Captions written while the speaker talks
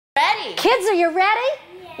Ready. Kids, are you ready?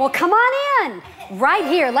 Yeah. Well, come on in. Right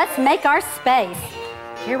here, let's make our space.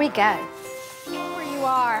 Here we go. Where you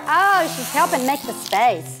are. Oh, she's helping make the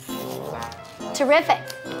space. Terrific.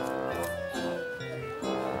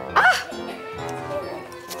 Ah!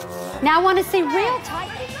 Now I want to see real tight.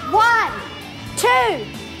 1, 2,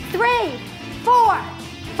 3, 4,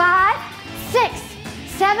 5, 6,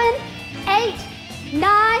 7, 8,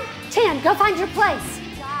 9, 10. Go find your place.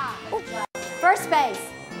 First base.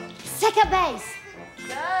 Second base.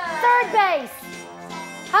 Third base.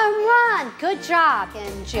 Home run. Good job.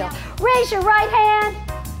 And Jill, raise your right hand.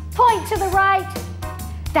 Point to the right.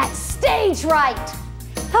 That's stage right.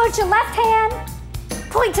 Hold your left hand.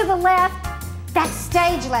 Point to the left. That's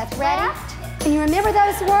stage left. Ready? Can you remember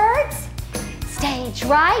those words? Stage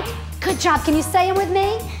right. Good job. Can you say them with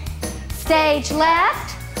me? Stage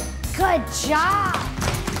left. Good job.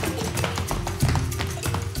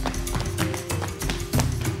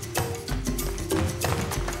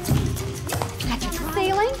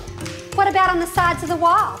 Ceiling? What about on the sides of the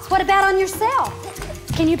walls? What about on yourself?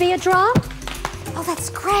 Can you be a drum? Oh, that's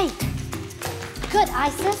great. Good,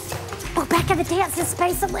 Isis. Oh, back in the dancing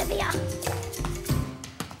space, Olivia.